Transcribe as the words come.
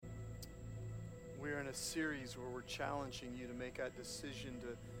a series where we're challenging you to make that decision to,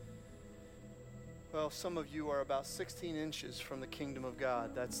 well, some of you are about 16 inches from the kingdom of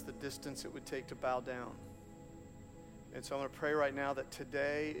God. That's the distance it would take to bow down. And so I'm going to pray right now that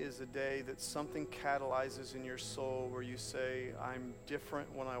today is a day that something catalyzes in your soul where you say, I'm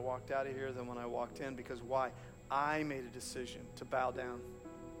different when I walked out of here than when I walked in. Because why? I made a decision to bow down.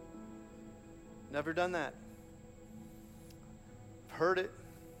 Never done that. I've heard it,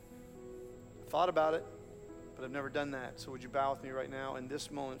 thought about it, but I've never done that. So would you bow with me right now in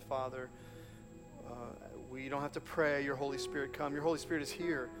this moment, Father? We don't have to pray. Your Holy Spirit come. Your Holy Spirit is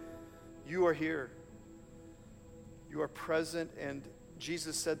here. You are here. You are present, and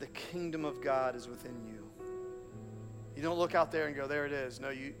Jesus said the kingdom of God is within you. You don't look out there and go, there it is.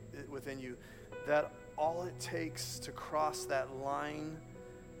 No, within you. That all it takes to cross that line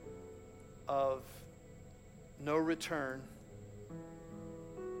of no return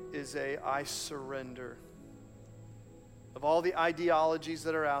is I surrender. Of all the ideologies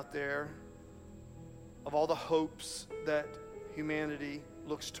that are out there, of all the hopes that humanity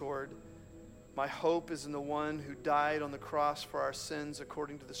looks toward, my hope is in the one who died on the cross for our sins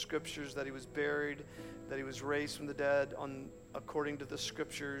according to the scriptures, that he was buried, that he was raised from the dead according to the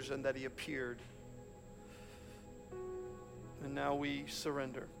scriptures, and that he appeared. And now we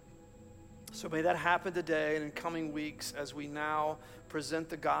surrender. So may that happen today and in coming weeks as we now present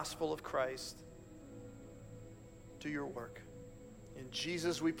the gospel of Christ. Do your work. In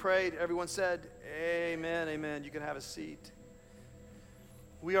Jesus we prayed. Everyone said, amen, amen. You can have a seat.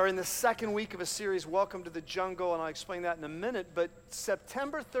 We are in the second week of a series, Welcome to the Jungle, and I'll explain that in a minute. But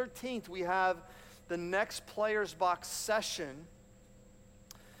September 13th, we have the next Players Box session.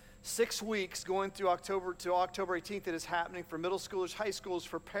 6 weeks going through October to October 18th. It is happening for middle schoolers, high schoolers,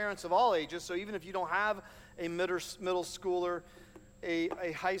 for parents of all ages. So even if you don't have a middle schooler, a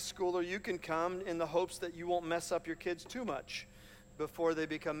high schooler, you can come in the hopes that you won't mess up your kids too much before they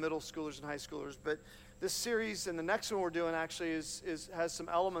become middle schoolers and high schoolers. But this series and the next one we're doing actually has some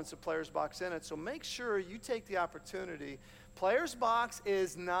elements of Players Box in it. So make sure you take the opportunity. Players Box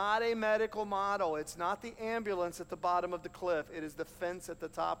is not a medical model. It's not the ambulance at the bottom of the cliff. It is the fence at the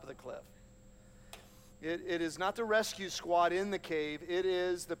top of the cliff. It is not the rescue squad in the cave. It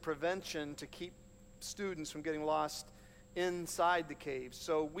is the prevention to keep students from getting lost inside the cave.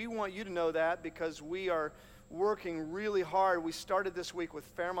 So we want you to know that because we are working really hard. We started this week with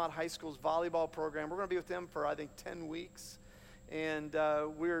Fairmont High School's volleyball program. We're going to be with them for, I think, 10 weeks. And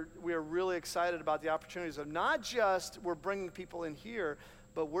we are really excited about the opportunities of not just we're bringing people in here,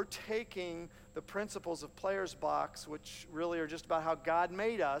 but we're taking the principles of Players Box, which really are just about how God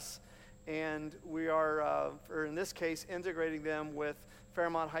made us, and we are, or in this case, integrating them with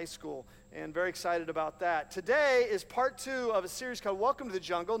Fairmont High School, and very excited about that. Today is part 2 of a series called Welcome to the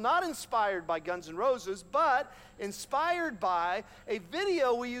Jungle, not inspired by Guns N' Roses, but inspired by a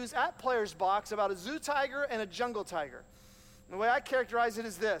video we use at Players Box about a zoo tiger and a jungle tiger. And the way I characterize it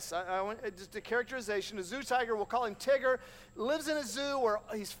is this. I want just a characterization. A zoo tiger, we'll call him Tigger, lives in a zoo where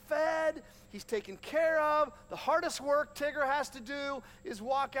he's fed, he's taken care of. The hardest work Tigger has to do is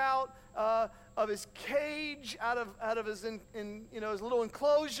walk out of his cage, out of his his little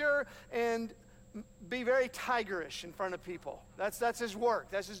enclosure, and be very tigerish in front of people. That's his work.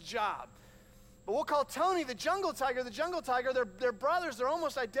 That's his job. But we'll call Tony the jungle tiger. The jungle tiger, they're brothers. They're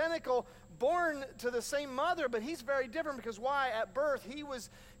almost identical, born to the same mother, but he's very different because why? At birth, he was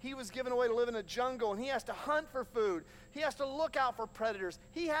given away to live in a jungle, and he has to hunt for food. He has to look out for predators.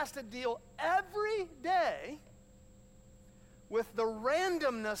 He has to deal every day with the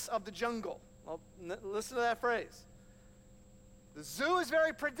randomness of the jungle. Well, listen to that phrase. The zoo is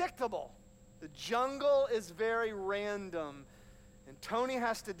very predictable. The jungle is very random. And Tony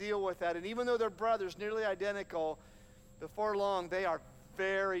has to deal with that. And even though they're brothers, nearly identical, before long, they are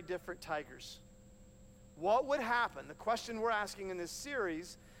very different tigers. What would happen? The question we're asking in this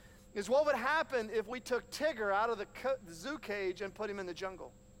series is what would happen if we took Tigger out of the zoo cage and put him in the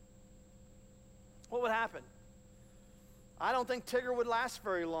jungle? What would happen? I don't think Tigger would last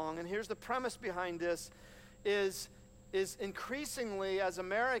very long. And here's the premise behind this is increasingly as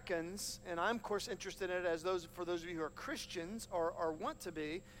Americans, and I'm of course interested in it for those of you who are Christians or want to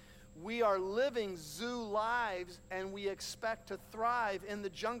be, we are living zoo lives and we expect to thrive in the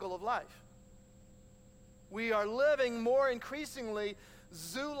jungle of life. We are living more increasingly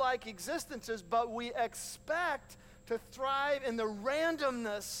zoo-like existences, but we expect to thrive in the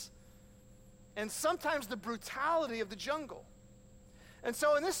randomness and sometimes the brutality of the jungle. And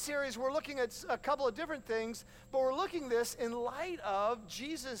so in this series, we're looking at a couple of different things, but we're looking this in light of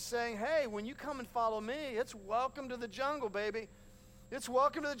Jesus saying, hey, when you come and follow me, it's welcome to the jungle, baby. It's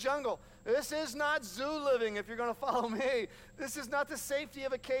welcome to the jungle. This is not zoo living if you're going to follow me. This is not the safety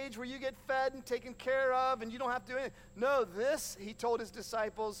of a cage where you get fed and taken care of and you don't have to do anything. No, this, he told his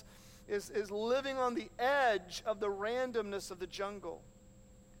disciples, is living on the edge of the randomness of the jungle.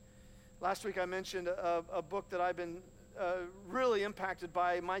 Last week I mentioned a book that I've been really impacted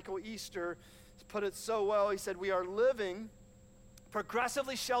by. Michael Easter put it so well. He said, we are living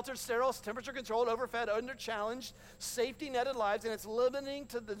progressively sheltered, sterile, temperature-controlled, overfed, under-challenged, safety-netted lives, and it's limiting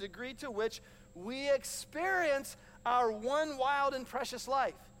to the degree to which we experience our one wild and precious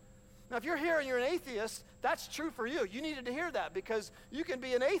life. Now, if you're here and you're an atheist, that's true for you. You needed to hear that because you can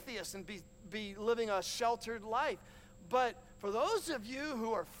be an atheist and be living a sheltered life. But for those of you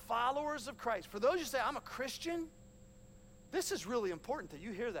who are followers of Christ, for those who say, I'm a Christian, this is really important that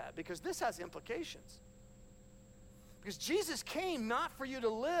you hear that because this has implications. Because Jesus came not for you to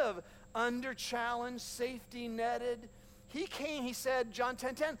live under challenge, safety netted. He came, he said, John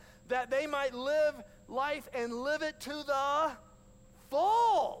 10:10, that they might live life and live it to the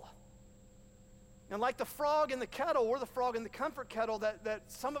full. And like the frog in the kettle, we're the frog in the comfort kettle that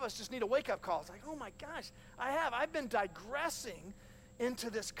some of us just need a wake-up call. It's like, oh my gosh, I've been digressing into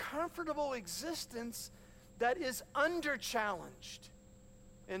this comfortable existence that is under-challenged.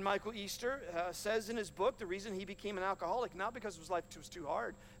 And Michael Easter says in his book, the reason he became an alcoholic, not because his life was too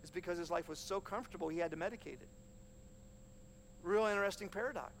hard, is because his life was so comfortable he had to medicate it. Real interesting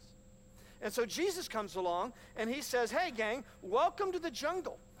paradox. And so Jesus comes along and he says, hey gang, welcome to the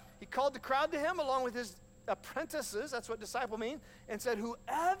jungle. He called the crowd to him along with his apprentices, that's what disciple means, and said,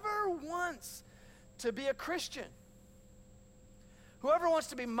 whoever wants to be a Christian, whoever wants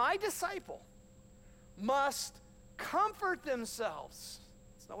to be my disciple, must comfort themselves.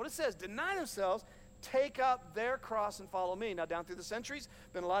 That's not what it says. Deny themselves, take up their cross and follow me. Now, down through the centuries,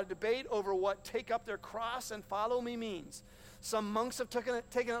 been a lot of debate over what take up their cross and follow me means. Some monks have taken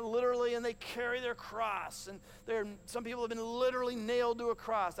it literally, and they carry their cross. And some people have been literally nailed to a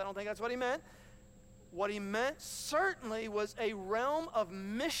cross. I don't think that's what he meant. What he meant certainly was a realm of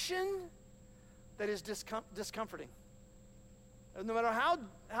mission that is discomforting. No matter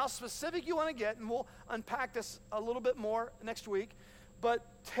how specific you want to get, and we'll unpack this a little bit more next week, but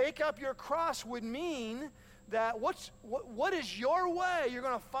take up your cross would mean that what is your way? You're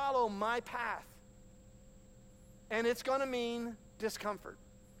going to follow my path. And it's going to mean discomfort.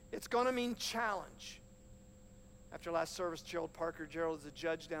 It's going to mean challenge. After last service, Gerald is a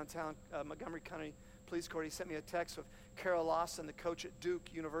judge downtown Montgomery County Police Court. He sent me a text of Carol Lawson, the coach at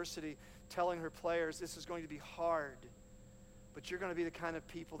Duke University, telling her players, this is going to be hard, but you're going to be the kind of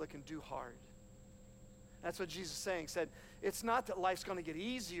people that can do hard. That's what Jesus is saying. He said, it's not that life's going to get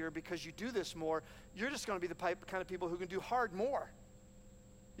easier because you do this more. You're just going to be the kind of people who can do hard more.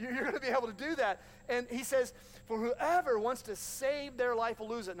 You're going to be able to do that. And he says, for whoever wants to save their life will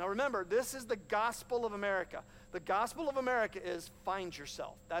lose it. Now remember, this is the gospel of America. The gospel of America is find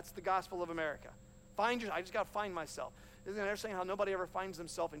yourself. That's the gospel of America. I just got to find myself. Isn't it interesting how nobody ever finds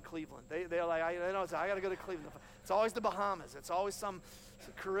themselves in Cleveland? They're like, I got to go to Cleveland. It's always the Bahamas. It's always some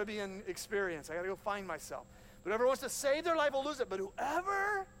Caribbean experience. I got to go find myself. But whoever wants to save their life will lose it. But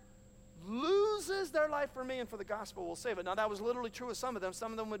whoever loses their life for me and for the gospel will save it. Now, that was literally true of some of them.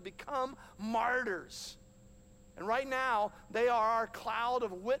 Some of them would become martyrs. And right now, they are our cloud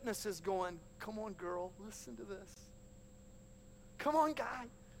of witnesses going, come on, girl, listen to this. Come on, guy,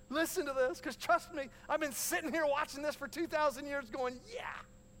 listen to this. Because trust me, I've been sitting here watching this for 2,000 years going, yeah.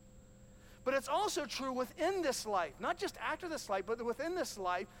 But it's also true within this life, not just after this life, but within this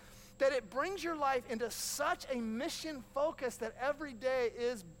life, that it brings your life into such a mission focus that every day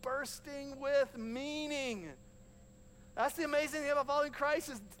is bursting with meaning. That's the amazing thing about following Christ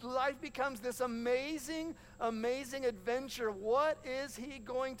is life becomes this amazing, amazing adventure. What is he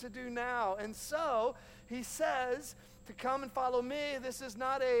going to do now? And so he says to come and follow me. This is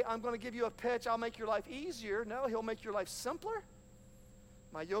not I'm going to give you a pitch, I'll make your life easier. No, he'll make your life simpler.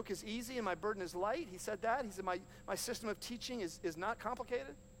 My yoke is easy and my burden is light. He said that. He said my system of teaching is not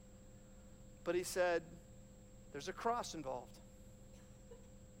complicated. But he said, there's a cross involved.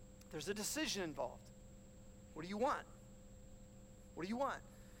 There's a decision involved. What do you want? What do you want?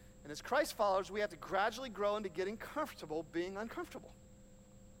 And as Christ followers, we have to gradually grow into getting comfortable being uncomfortable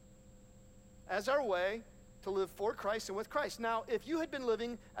as our way to live for Christ and with Christ. Now, if you had been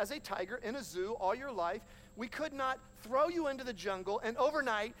living as a tiger in a zoo all your life, we could not throw you into the jungle and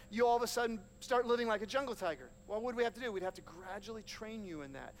overnight you all of a sudden start living like a jungle tiger. What would we have to do? We'd have to gradually train you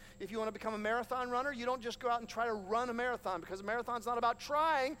in that. If you want to become a marathon runner, you don't just go out and try to run a marathon because a marathon's not about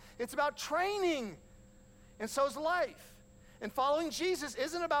trying, it's about training. And so is life. And following Jesus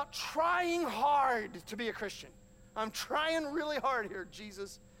isn't about trying hard to be a Christian. I'm trying really hard here,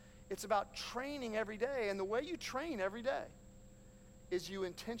 Jesus. It's about training every day. And the way you train every day is you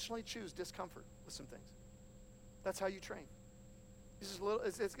intentionally choose discomfort with some things. That's how you train.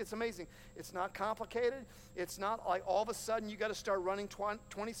 It's amazing. It's not complicated. It's not like all of a sudden you got to start running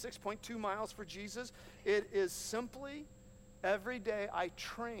 26.2 miles for Jesus. It is simply every day I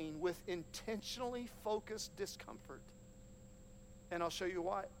train with intentionally focused discomfort. And I'll show you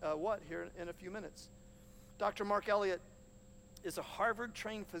what here in a few minutes. Dr. Mark Elliott is a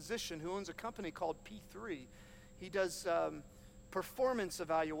Harvard-trained physician who owns a company called P3. He does performance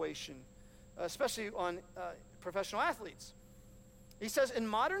evaluation, especially on professional athletes. He says, in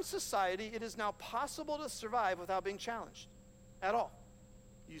modern society, it is now possible to survive without being challenged at all.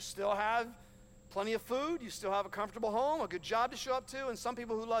 You still have plenty of food, you still have a comfortable home, a good job to show up to, and some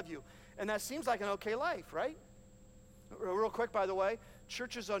people who love you. And that seems like an okay life, right? Real quick, by the way,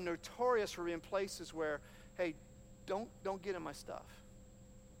 churches are notorious for being places where, hey, don't get in my stuff.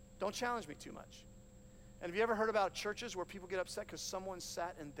 Don't challenge me too much. And have you ever heard about churches where people get upset because someone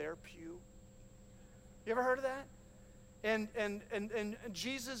sat in their pew? You ever heard of that? And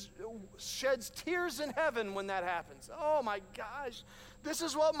Jesus sheds tears in heaven when that happens. Oh my gosh, this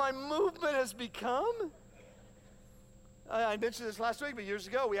is what my movement has become. I mentioned this last week, but years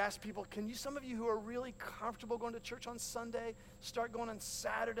ago we asked people, some of you who are really comfortable going to church on Sunday, start going on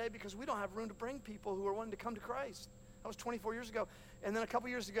Saturday, because we don't have room to bring people who are wanting to come to Christ. That was 24 years ago. And then a couple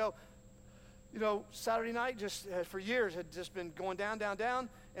years ago, Saturday night just for years had just been going down, down, down.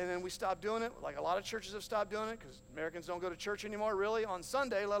 And then we stopped doing it. Like a lot of churches have stopped doing it because Americans don't go to church anymore, really, on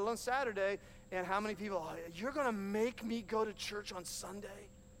Sunday, let alone Saturday. And how many people, you're going to make me go to church on Sunday?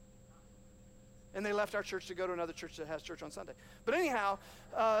 And they left our church to go to another church that has church on Sunday. But anyhow,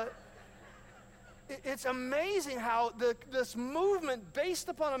 it's amazing how this movement based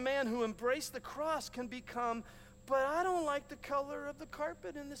upon a man who embraced the cross can become, but I don't like the color of the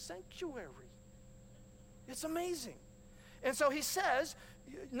carpet in the sanctuary. It's amazing. And so he says,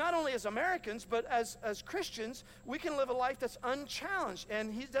 not only as Americans, but as Christians, we can live a life that's unchallenged.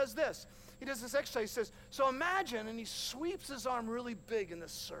 And he does this. He does this exercise. He says, so imagine, and he sweeps his arm really big in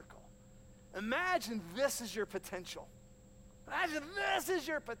this circle. Imagine this is your potential. Imagine this is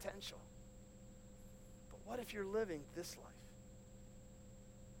your potential. But what if you're living this life?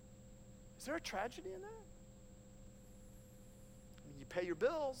 Is there a tragedy in that? I mean, you pay your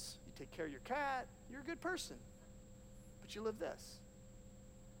bills, you take care of your cat, you're a good person. But you live this.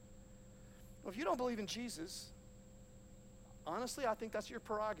 Well, if you don't believe in Jesus, honestly, I think that's your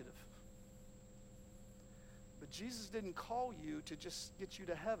prerogative. But Jesus didn't call you to just get you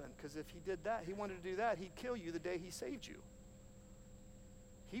to heaven, because if he did that, he wanted to do that, he'd kill you the day he saved you.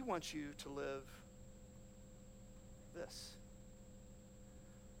 He wants you to live this.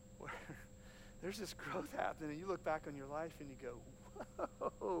 Where there's this growth happening, and you look back on your life and you go,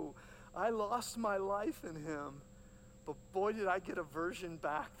 whoa, I lost my life in him. But boy, did I get a version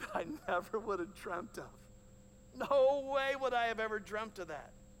back that I never would have dreamt of. No way would I have ever dreamt of that.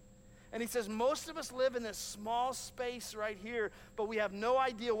 And he says, most of us live in this small space right here, but we have no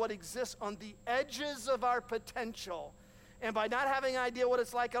idea what exists on the edges of our potential. And by not having an idea what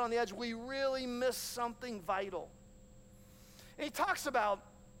it's like out on the edge, we really miss something vital. And he talks about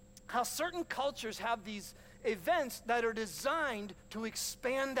how certain cultures have these events that are designed to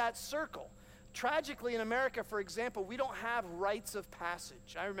expand that circle. Tragically, in America, for example, we don't have rites of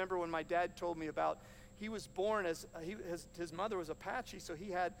passage. I remember when my dad told me about, he was born as, his mother was Apache, so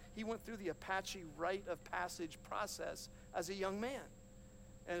he went through the Apache rite of passage process as a young man.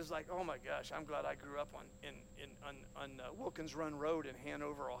 And it's like, oh my gosh, I'm glad I grew up on Wilkins Run Road in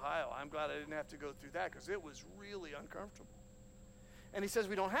Hanover, Ohio. I'm glad I didn't have to go through that, because it was really uncomfortable. And he says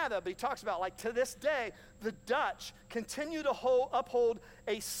we don't have that, but he talks about, like, to this day, the Dutch continue to uphold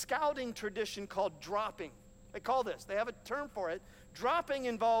a scouting tradition called dropping. They call this, they have a term for it. Dropping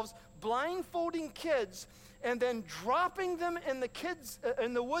involves blindfolding kids and then dropping them in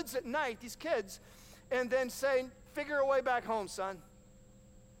the woods at night, these kids, and then saying, figure a way back home, son.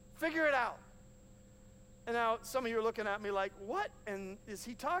 Figure it out. And now some of you are looking at me like, what and is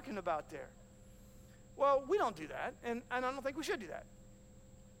he talking about there? Well, we don't do that, and I don't think we should do that.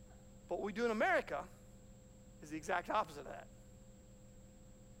 But what we do in America is the exact opposite of that.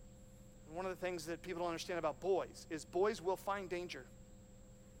 And one of the things that people don't understand about boys is boys will find danger.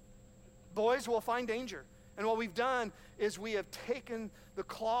 Boys will find danger. And what we've done is we have taken the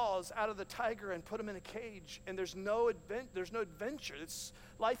claws out of the tiger and put them in a cage, and there's no adventure.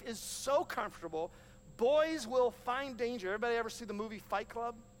 Life is so comfortable. Boys will find danger. Everybody ever see the movie Fight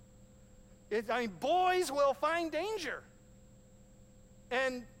Club? Boys will find danger.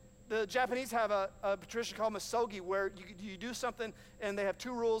 And The Japanese have a tradition called misogi where you do something and they have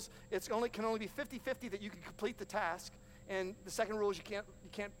two rules. It can only be 50-50 that you can complete the task. And the second rule is you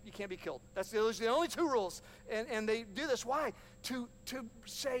can't be killed. Those are the only two rules. And they do this. Why? To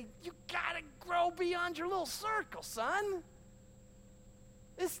say, you got to grow beyond your little circle, son.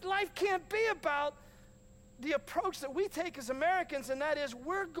 This life can't be about the approach that we take as Americans, and that is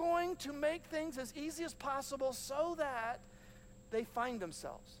we're going to make things as easy as possible so that they find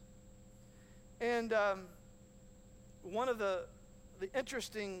themselves. And one of the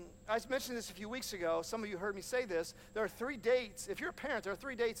interesting, I mentioned this a few weeks ago, some of you heard me say this, there are 3 dates, if you're a parent, there are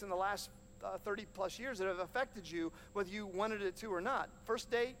 3 dates in the last 30 plus years that have affected you, whether you wanted it to or not.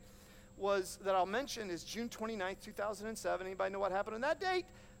 First date that I'll mention is June 29th, 2007. Anybody know what happened on that date?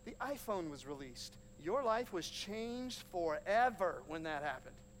 The iPhone was released. Your life was changed forever when that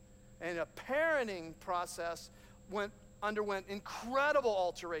happened. And a parenting process underwent incredible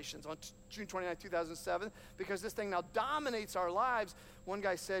alterations on June 29, 2007, because this thing now dominates our lives. One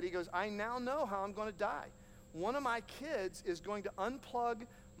guy said, he goes, I now know how I'm going to die. One of my kids is going to unplug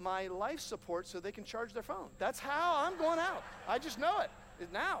my life support so they can charge their phone. That's how I'm going out. I just know it.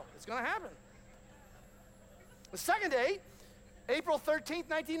 Now, it's going to happen. The second date, April 13th,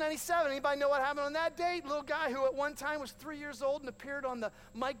 1997. Anybody know what happened on that date? Little guy who at one time was 3 years old and appeared on the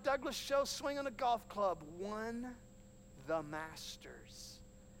Mike Douglas show swinging a golf club won the Masters.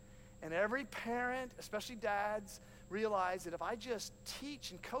 And every parent, especially dads, realize that if I just teach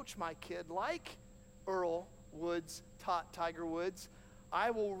and coach my kid like Earl Woods taught Tiger Woods,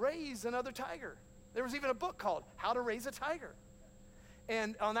 I will raise another tiger. There was even a book called How to Raise a Tiger.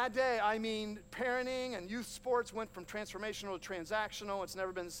 And on that day, I mean, parenting and youth sports went from transformational to transactional. It's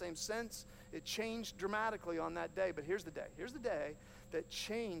never been the same since. It changed dramatically on that day. But here's the day. Here's the day that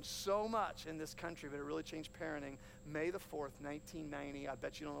changed so much in this country, but it really changed parenting. May the 4th, 1990. I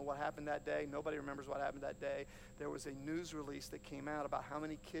bet you don't know what happened that day. Nobody remembers what happened that day. There was a news release that came out about how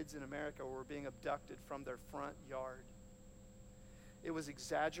many kids in America were being abducted from their front yard. It was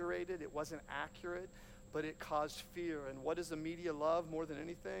exaggerated. It wasn't accurate. But it caused fear. And what does the media love more than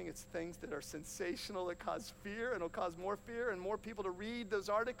anything? It's things that are sensational that cause fear, and it'll cause more fear and more people to read those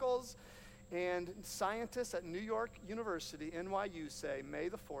articles. And scientists at New York University, NYU, say May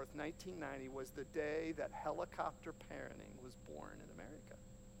the 4th, 1990 was the day that helicopter parenting was born in America.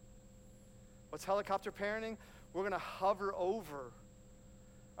 What's helicopter parenting? We're going to hover over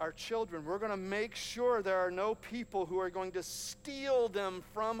our children. We're going to make sure there are no people who are going to steal them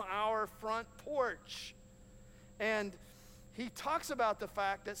from our front porch. And he talks about the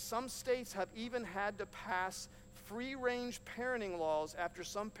fact that some states have even had to pass free-range parenting laws after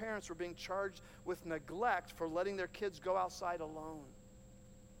some parents were being charged with neglect for letting their kids go outside alone.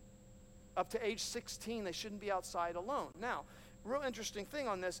 Up to age 16, they shouldn't be outside alone. Now, real interesting thing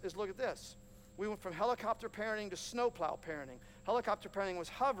on this is look at this. We went from helicopter parenting to snowplow parenting. Helicopter parenting was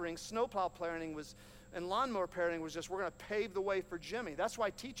hovering. Snowplow parenting and lawnmower parenting was just, we're going to pave the way for Jimmy. That's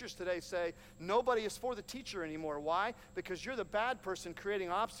why teachers today say, nobody is for the teacher anymore. Why? Because you're the bad person creating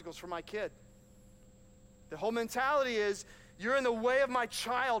obstacles for my kid. The whole mentality is, you're in the way of my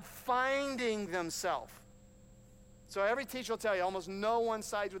child finding themselves. So every teacher will tell you, almost no one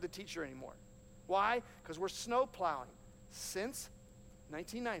sides with the teacher anymore. Why? Because we're snowplowing. Since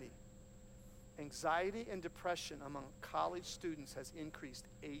 1990, anxiety and depression among college students has increased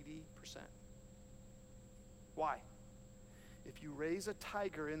 80%. Why? If you raise a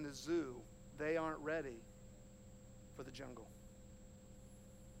tiger in the zoo, they aren't ready for the jungle.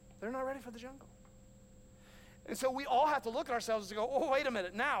 They're not ready for the jungle. And so we all have to look at ourselves and go, oh, wait a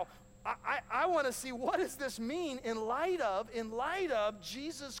minute. Now, I want to see, what does this mean in light of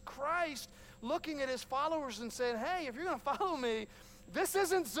Jesus Christ looking at his followers and saying, hey, if you're going to follow me, this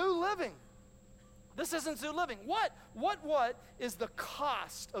isn't zoo living. This isn't zoo living. What is the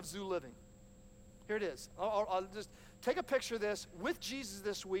cost of zoo living? Here it is. I'll just take a picture of this with Jesus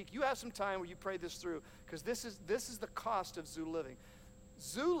this week. You have some time where you pray this through, because this is the cost of zoo living.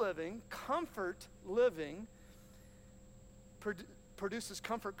 Zoo living, comfort living, produces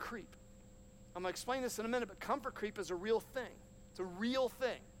comfort creep. I'm going to explain this in a minute, but comfort creep is a real thing. It's a real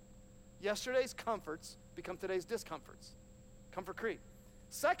thing. Yesterday's comforts become today's discomforts. Comfort creep.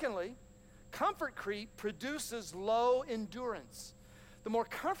 Secondly, comfort creep produces low endurance. The more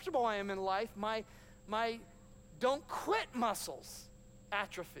comfortable I am in life, my don't quit muscles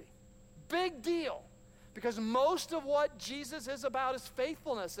atrophy. Big deal. Because most of what Jesus is about is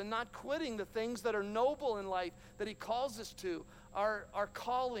faithfulness and not quitting the things that are noble in life that he calls us to, our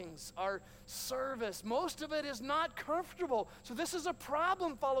callings, our service. Most of it is not comfortable. So this is a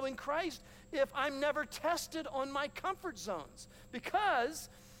problem following Christ if I'm never tested on my comfort zones. Because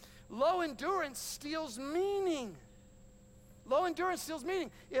low endurance steals meaning. Low endurance steals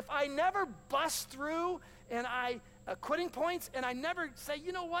meaning. If I never bust through and quitting points, and I never say,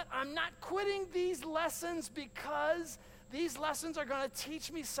 you know what, I'm not quitting these lessons because these lessons are going to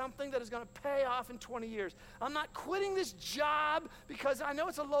teach me something that is going to pay off in 20 years. I'm not quitting this job because I know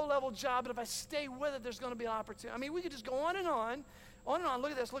it's a low-level job, but if I stay with it, there's going to be an opportunity. I mean, we could just go on and on.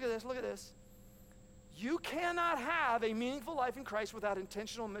 Look at this, look at this, look at this. You cannot have a meaningful life in Christ without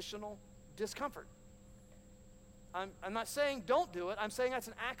intentional missional discomfort. I'm not saying don't do it. I'm saying that's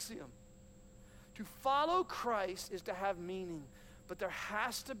an axiom. To follow Christ is to have meaning, but there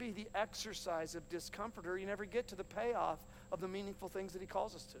has to be the exercise of discomfort or you never get to the payoff of the meaningful things that he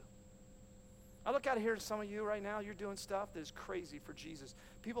calls us to. I look out here at some of you right now, you're doing stuff that is crazy for Jesus.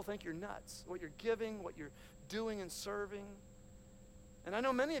 People think you're nuts, what you're giving, what you're doing and serving. And I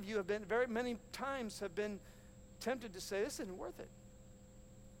know many of you have been, very many times have been tempted to say, this isn't worth it.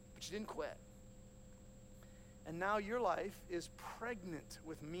 But you didn't quit. And now your life is pregnant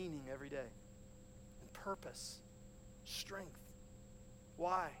with meaning every day. And purpose, strength.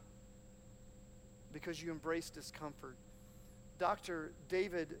 Why? Because you embrace discomfort. Dr.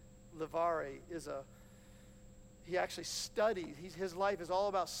 David Levare he actually studied. His life is all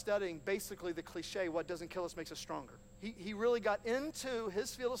about studying basically the cliche, what doesn't kill us makes us stronger. He really got into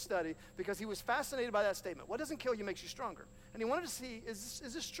his field of study because he was fascinated by that statement. What doesn't kill you makes you stronger. And he wanted to see, is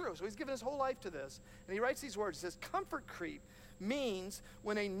this true? So he's given his whole life to this. And he writes these words. He says, comfort creep means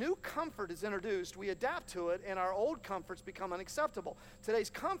when a new comfort is introduced, we adapt to it and our old comforts become unacceptable.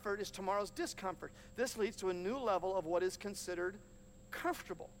 Today's comfort is tomorrow's discomfort. This leads to a new level of what is considered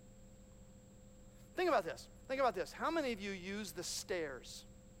comfortable. Think about this. Think about this. How many of you use the stairs?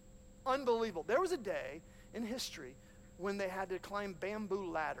 Unbelievable. There was a day in history when they had to climb bamboo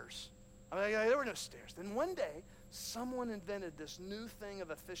ladders. I mean, there were no stairs. Then one day, someone invented this new thing of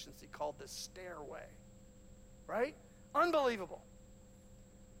efficiency called the stairway. Right? Unbelievable.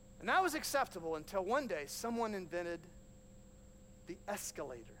 And that was acceptable until one day someone invented the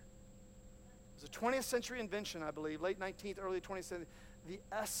escalator. It was a 20th century invention, I believe, late 19th, early 20th century, the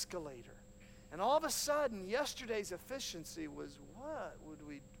escalator. And all of a sudden, yesterday's efficiency was,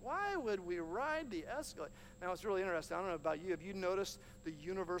 why would we ride the escalator? Now, it's really interesting. I don't know about you. Have you noticed the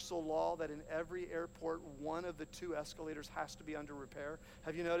universal law that in every airport, one of the two escalators has to be under repair?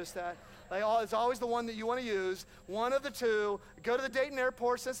 Have you noticed that? It's always the one that you want to use. One of the two. Go to the Dayton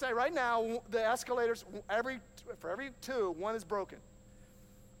airport, Cincinnati. Right now, the escalators, for every two, one is broken.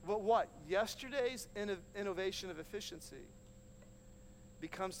 But what? Yesterday's innovation of efficiency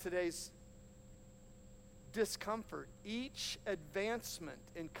becomes today's discomfort. Each advancement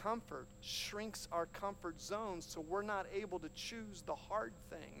in comfort shrinks our comfort zones so we're not able to choose the hard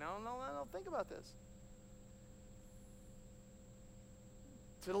thing. No, think about this.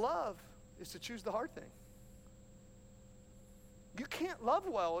 To love is to choose the hard thing. You can't love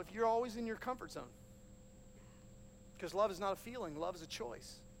well if you're always in your comfort zone. Because love is not a feeling, love is a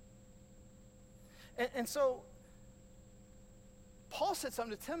choice. And so Paul said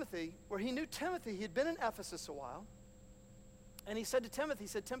something to Timothy where he knew Timothy. He had been in Ephesus a while. And he said to Timothy,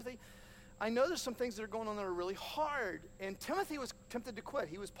 Timothy, I know there's some things that are going on that are really hard. And Timothy was tempted to quit.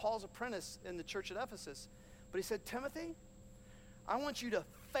 He was Paul's apprentice in the church at Ephesus. But he said, Timothy, I want you to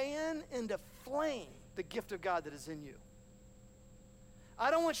fan into flame the gift of God that is in you.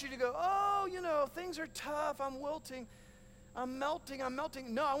 I don't want you to go, things are tough. I'm wilting. I'm melting.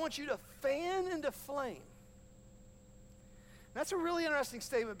 No, I want you to fan into flame. That's a really interesting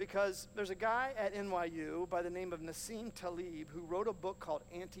statement because there's a guy at NYU by the name of Nassim Taleb who wrote a book called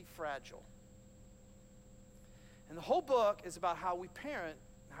Anti-Fragile. And the whole book is about how we parent,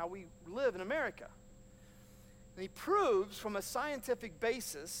 how we live in America. And he proves from a scientific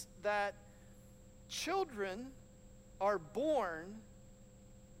basis that children are born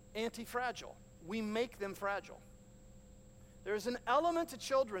anti-fragile. We make them fragile. There's an element to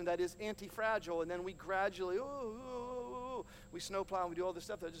children that is anti-fragile, and then we gradually, we snowplow and we do all this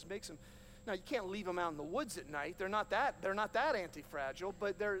stuff that just makes them. Now you can't leave them out in the woods at night. They're not that anti-fragile,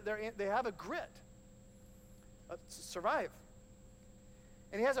 but they have a grit to survive.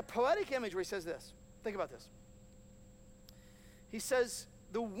 And he has a poetic image where he says this. Think about this. He says,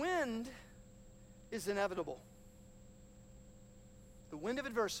 the wind is inevitable. The wind of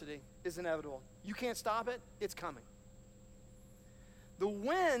adversity is inevitable. You can't stop it. It's coming. The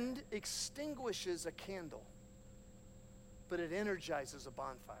wind extinguishes a candle, but it energizes a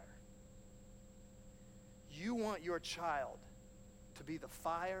bonfire. You want your child to be the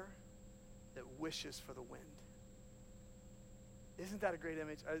fire that wishes for the wind. Isn't that a great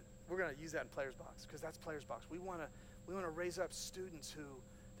image? We're going to use that in Players Box because that's Players Box. We want to raise up students who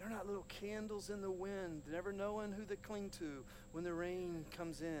They're not little candles in the wind, never knowing who they cling to when the rain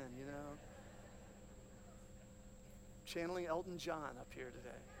comes in, you know. Channeling Elton John up here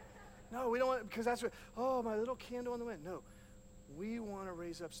today. No, we don't want, because that's what, oh, my little candle in the wind. No, we want to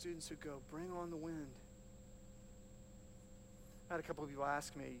raise up students who go, bring on the wind. I had a couple of people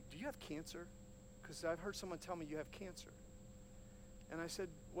ask me, do you have cancer? Because I've heard someone tell me you have cancer. And I said,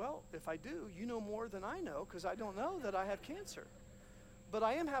 well, if I do, you know more than I know, because I don't know that I have cancer. But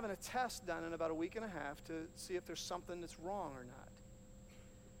I am having a test done in about a week and a half to see if there's something that's wrong or not.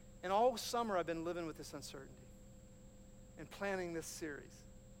 And all summer I've been living with this uncertainty and planning this series.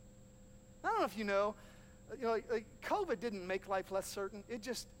 I don't know if you know, like COVID didn't make life less certain. It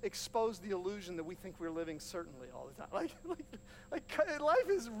just exposed the illusion that we think we're living certainly all the time. Like life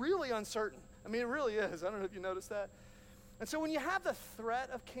is really uncertain. I mean, it really is. I don't know if you noticed that. And so when you have the threat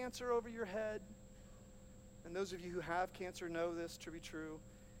of cancer over your head, and those of you who have cancer know this to be true,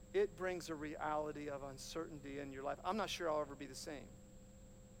 it brings a reality of uncertainty in your life. I'm not sure I'll ever be the same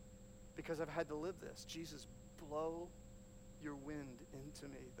because I've had to live this. Jesus, blow your wind into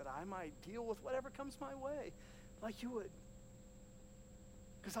me that I might deal with whatever comes my way like you would.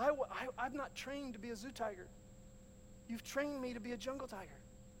 Because I'm not trained to be a zoo tiger. You've trained me to be a jungle tiger.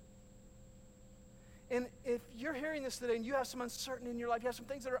 And if you're hearing this today and you have some uncertainty in your life, you have some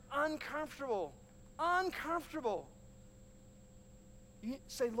things that are uncomfortable, you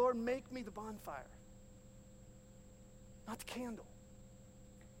say, Lord, make me the bonfire, not the candle.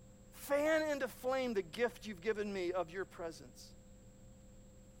 Fan into flame the gift you've given me of your presence.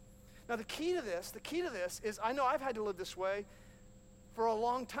 Now the key to this is, I know I've had to live this way for a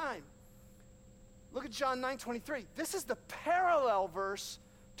long time. Look at John 9:23. This is the parallel verse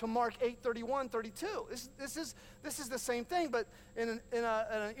to Mark 8:31-32. This is the same thing, but in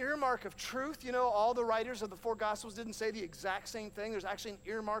an earmark of truth. You know, all the writers of the four Gospels didn't say the exact same thing. There's actually an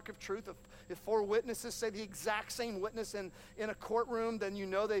earmark of truth. If four witnesses say the exact same witness in a courtroom, then you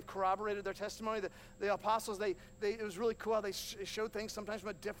know they've corroborated their testimony. The apostles, it was really cool how they showed things sometimes from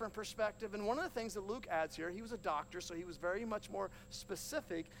a different perspective. And one of the things that Luke adds here, he was a doctor, so he was very much more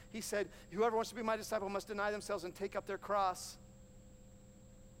specific. He said, whoever wants to be my disciple must deny themselves and take up their cross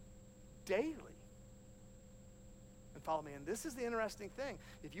daily and follow me. And this is the interesting thing.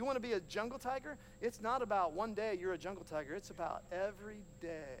 If you want to be a jungle tiger, it's not about one day you're a jungle tiger. It's about every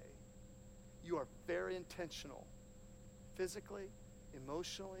day. You are very intentional, physically,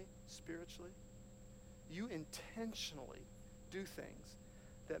 emotionally, spiritually. You intentionally do things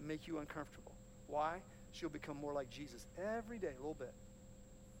that make you uncomfortable. Why? So you'll become more like Jesus every day, a little bit.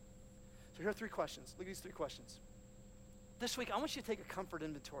 So here are 3 questions. Look at these 3 questions. This week, I want you to take a comfort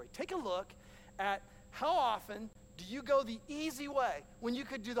inventory. Take a look at how often do you go the easy way when you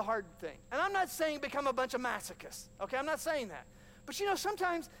could do the hard thing. And I'm not saying become a bunch of masochists, okay? I'm not saying that. But you know,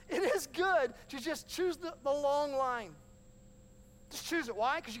 sometimes it is good to just choose the long line. Just choose it.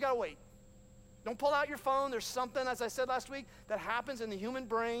 Why? Because you got to wait. Don't pull out your phone. There's something, as I said last week, that happens in the human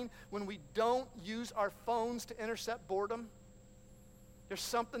brain when we don't use our phones to intercept boredom. There's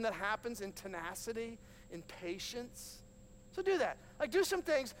something that happens in tenacity, in patience. So do that. Like do some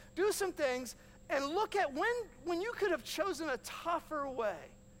things, and look at when you could have chosen a tougher way,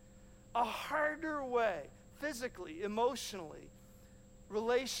 a harder way, physically, emotionally,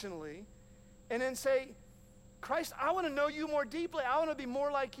 relationally, and then say, Christ, I want to know you more deeply. I want to be more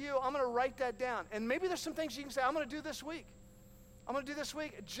like you. I'm going to write that down. And maybe there's some things you can say, I'm going to do this week. I'm going to do this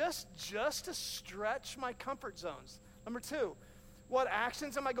week just to stretch my comfort zones. Number 2, what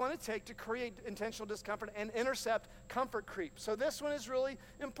actions am I going to take to create intentional discomfort and intercept comfort creep? So this one is really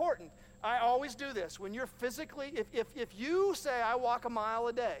important. I always do this. When you're physically, if you say I walk a mile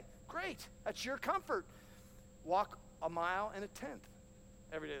a day, great. That's your comfort. Walk a mile and a tenth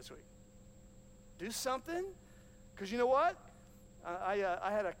every day this week. Do something, because you know what? I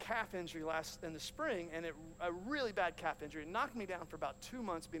had a calf injury in the spring, and a really bad calf injury. It knocked me down for about 2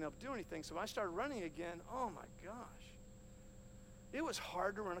 months being able to do anything. So when I started running again, oh my gosh. It was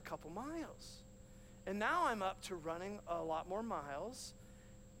hard to run a couple miles. And now I'm up to running a lot more miles,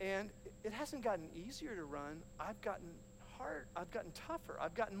 and it hasn't gotten easier to run. I've gotten tougher.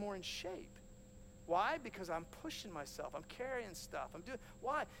 I've gotten more in shape. Why? Because I'm pushing myself. I'm carrying stuff.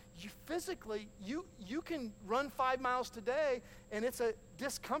 Why? You can run 5 miles today, and it's a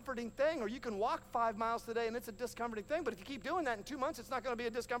discomforting thing, or you can walk 5 miles today, and it's a discomforting thing. But if you keep doing that in 2 months, it's not going to be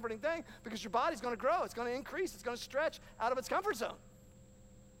a discomforting thing because your body's going to grow. It's going to increase. It's going to stretch out of its comfort zone.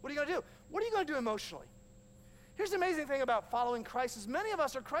 What are you going to do? What are you going to do emotionally? Here's the amazing thing about following Christ is many of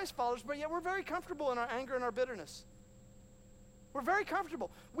us are Christ followers, but yet we're very comfortable in our anger and our bitterness. We're very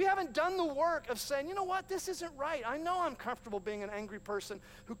comfortable. We haven't done the work of saying, you know what, this isn't right. I know I'm comfortable being an angry person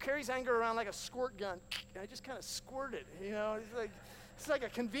who carries anger around like a squirt gun. And I just kind of squirt it, you know. It's like a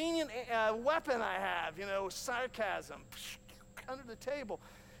convenient weapon I have, you know, sarcasm under the table.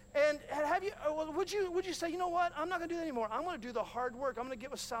 And would you say, you know what, I'm not going to do that anymore. I'm going to do the hard work. I'm going to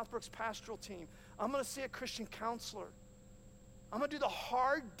get with Southbrook's pastoral team. I'm going to see a Christian counselor. I'm going to do the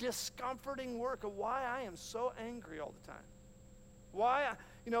hard, discomforting work of why I am so angry all the time. Why,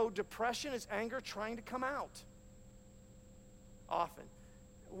 depression is anger trying to come out. Often.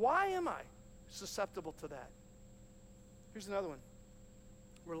 Why am I susceptible to that? Here's another one.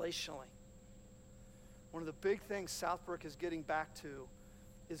 Relationally. One of the big things Southbrook is getting back to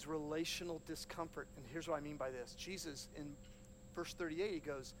is relational discomfort. And here's what I mean by this. Jesus, in verse 38, he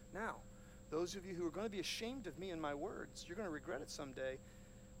goes, now, those of you who are going to be ashamed of me and my words, you're going to regret it someday.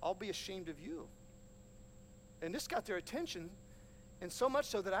 I'll be ashamed of you. And this got their attention. And so much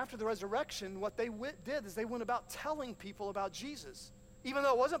so that after the resurrection, what they did is they went about telling people about Jesus. Even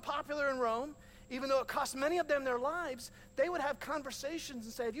though it wasn't popular in Rome, even though it cost many of them their lives, they would have conversations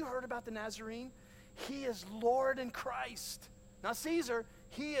and say, have you heard about the Nazarene? He is Lord and Christ. Not Caesar,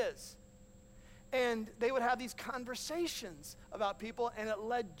 he is. And they would have these conversations about people, and it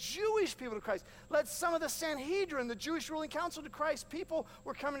led Jewish people to Christ. Led some of the Sanhedrin, the Jewish ruling council, to Christ. People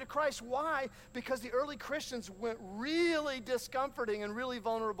were coming to Christ. Why? Because the early Christians went really discomforting and really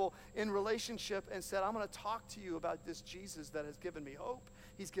vulnerable in relationship and said, I'm going to talk to you about this Jesus that has given me hope.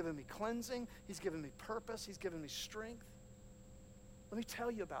 He's given me cleansing. He's given me purpose. He's given me strength. Let me tell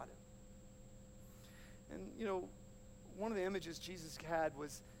you about it. And, one of the images Jesus had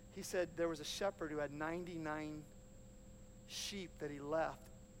was, he said there was a shepherd who had 99 sheep that he left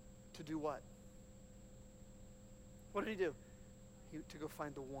to do what? What did he do? To go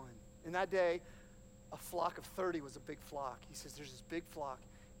find the one. In that day, a flock of 30 was a big flock. He says there's this big flock,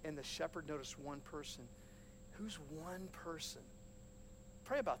 and the shepherd noticed one person. Who's one person?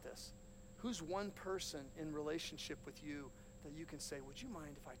 Pray about this. Who's one person in relationship with you that you can say, would you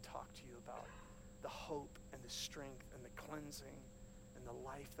mind if I talk to you about the hope and the strength and the cleansing and the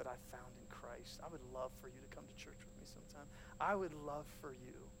life that I found in Christ? I would love for you to come to church with me sometime. I would love for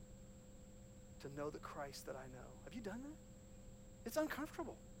you to know the Christ that I know. Have you done that? It's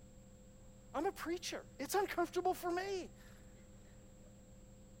uncomfortable. I'm a preacher. It's uncomfortable for me.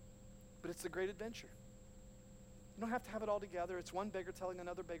 But it's a great adventure. You don't have to have it all together. It's one beggar telling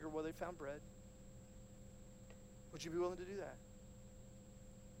another beggar where they found bread. Would you be willing to do that?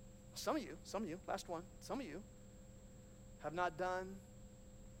 Some of you, last one, some of you have not done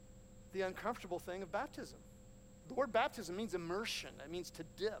the uncomfortable thing of baptism. The word baptism means immersion. It means to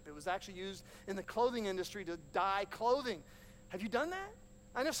dip. It was actually used in the clothing industry to dye clothing. Have you done that?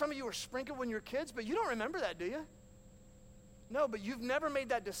 I know some of you were sprinkled when you were kids, but you don't remember that, do you? No, but you've never made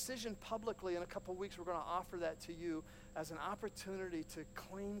that decision publicly. In a couple of weeks, we're going to offer that to you as an opportunity to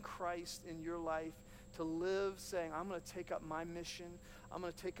claim Christ in your life, to live saying, I'm going to take up my mission. I'm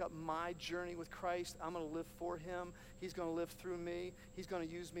going to take up my journey with Christ. I'm going to live for him. He's going to live through me. He's going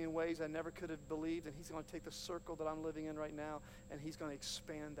to use me in ways I never could have believed, and he's going to take the circle that I'm living in right now, and he's going to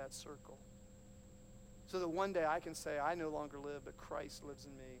expand that circle. So that one day I can say, I no longer live, but Christ lives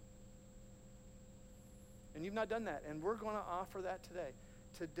in me. And you've not done that, and we're going to offer that today.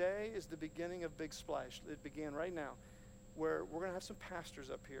 Today is the beginning of Big Splash. It began right now, where we're going to have some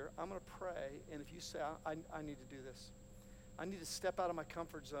pastors up here. I'm going to pray, and if you say, I need to do this, I need to step out of my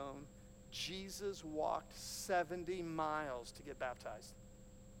comfort zone. Jesus walked 70 miles to get baptized.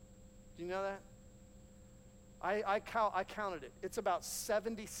 Do you know that? I counted it. It's about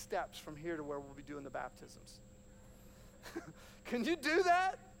 70 steps from here to where we'll be doing the baptisms. Can you do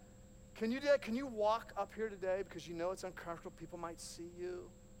that? Can you do that? Can you walk up here today because you know it's uncomfortable? People might see you.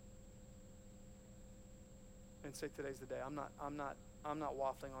 And say, today's the day. I'm not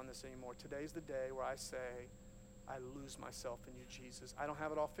waffling on this anymore. Today's the day where I say, I lose myself in you, Jesus. I don't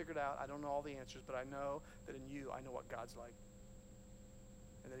have it all figured out. I don't know all the answers, but I know that in you, I know what God's like.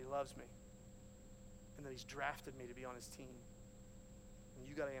 And that he loves me. And that he's drafted me to be on his team. And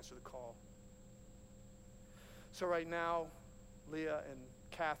you got to answer the call. So right now, Leah and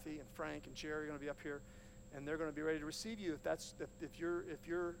Kathy and Frank and Jerry are going to be up here, and they're going to be ready to receive you. If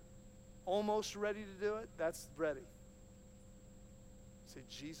you're almost ready to do it, that's ready. Say,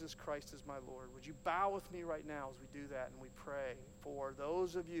 Jesus Christ is my Lord. Would you bow with me right now as we do that and we pray for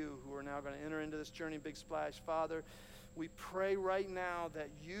those of you who are now going to enter into this journey, Big Splash. Father, we pray right now that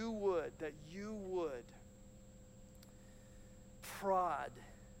you would prod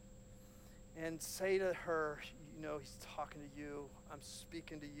and say to her, he's talking to you. I'm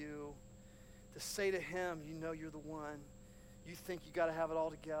speaking to you. To say to him, you're the one. You think you got to have it all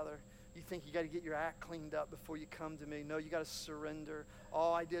together. You think you got to get your act cleaned up before you come to me. No, you got to surrender.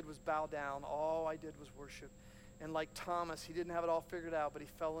 All I did was bow down. All I did was worship. And like Thomas, he didn't have it all figured out, but he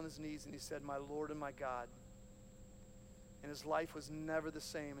fell on his knees and he said, my Lord and my God. And his life was never the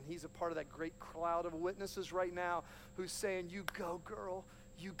same. And he's a part of that great cloud of witnesses right now who's saying, you go, girl.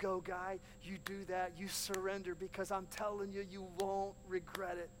 You go, guy. You do that. You surrender, because I'm telling you, you won't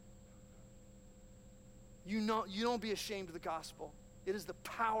regret it. You don't be ashamed of the gospel. It is the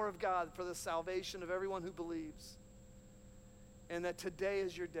power of God for the salvation of everyone who believes. And that today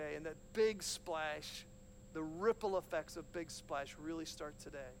is your day. And that big splash, the ripple effects of big splash really start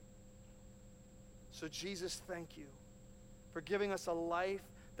today. So Jesus, thank you for giving us a life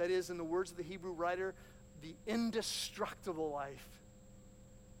that is, in the words of the Hebrew writer, the indestructible life.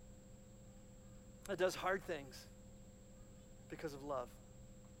 That does hard things because of love.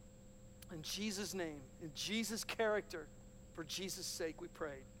 In Jesus' name, in Jesus' character, for Jesus' sake we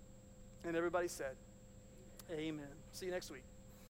prayed. And everybody said, amen. See you next week.